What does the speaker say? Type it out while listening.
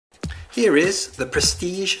Here is the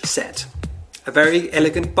Prestige set, a very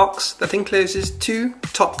elegant box that encloses two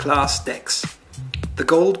top-class decks, the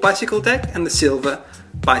gold bicycle deck and the silver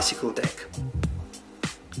bicycle deck.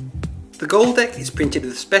 The gold deck is printed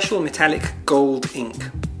with special metallic gold ink.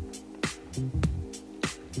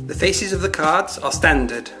 The faces of the cards are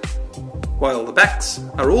standard, while the backs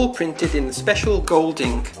are all printed in the special gold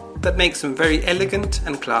ink that makes them very elegant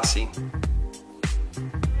and classy.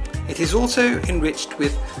 It is also enriched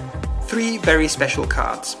with 3 very special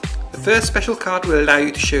cards. The first special card will allow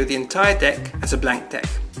you to show the entire deck as a blank deck,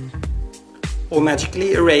 or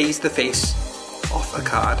magically erase the face off a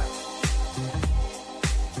card.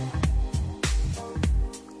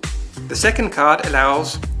 The second card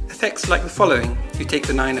allows effects like the following. You take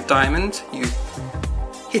the 9 of diamonds, you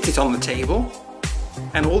hit it on the table,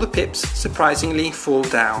 and all the pips surprisingly fall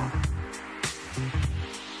down.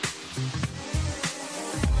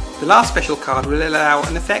 The last special card will allow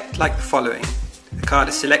an effect like the following. The card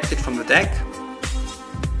is selected from the deck,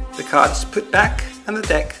 the card is put back, and the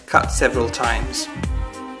deck cut several times.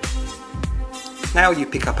 Now you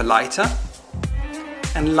pick up a lighter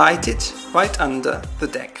and light it right under the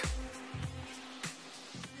deck.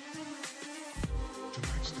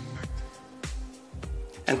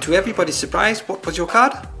 And to everybody's surprise, what was your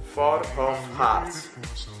card? 4 of Hearts.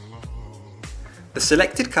 The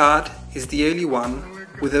selected card is the only one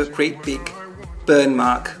with a great big burn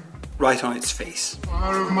mark right on its face.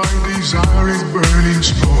 Part of my desire is burning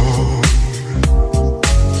slow.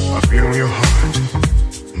 I feel your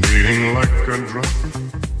heart beating like a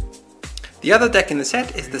drum. The other deck in the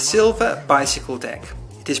set is the silver bicycle deck.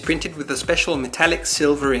 It is printed with a special metallic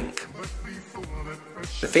silver ink.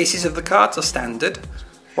 The faces of the cards are standard,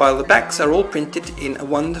 while the backs are all printed in a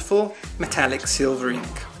wonderful metallic silver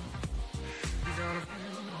ink.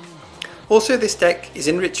 Also, this deck is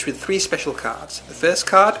enriched with 3 special cards. The first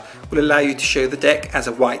card will allow you to show the deck as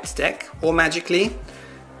a white deck, or magically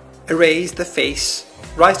erase the face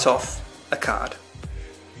right off a card,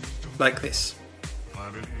 like this.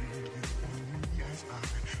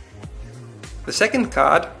 The second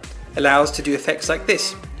card allows to do effects like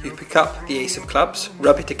this. You pick up the Ace of Clubs,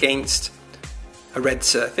 rub it against a red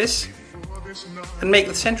surface, and make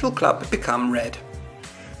the central club become red.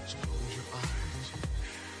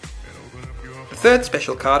 The third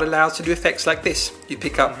special card allows to do effects like this. You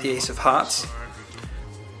pick up the Ace of Hearts,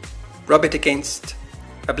 rub it against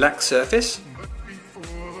a black surface,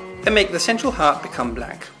 and make the central heart become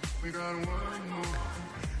black.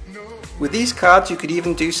 With these cards you could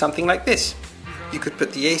even do something like this. You could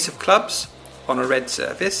put the Ace of Clubs on a red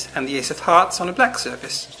surface and the Ace of Hearts on a black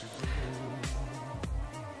surface.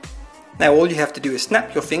 Now all you have to do is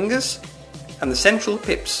snap your fingers and the central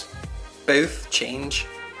pips both change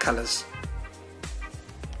colours.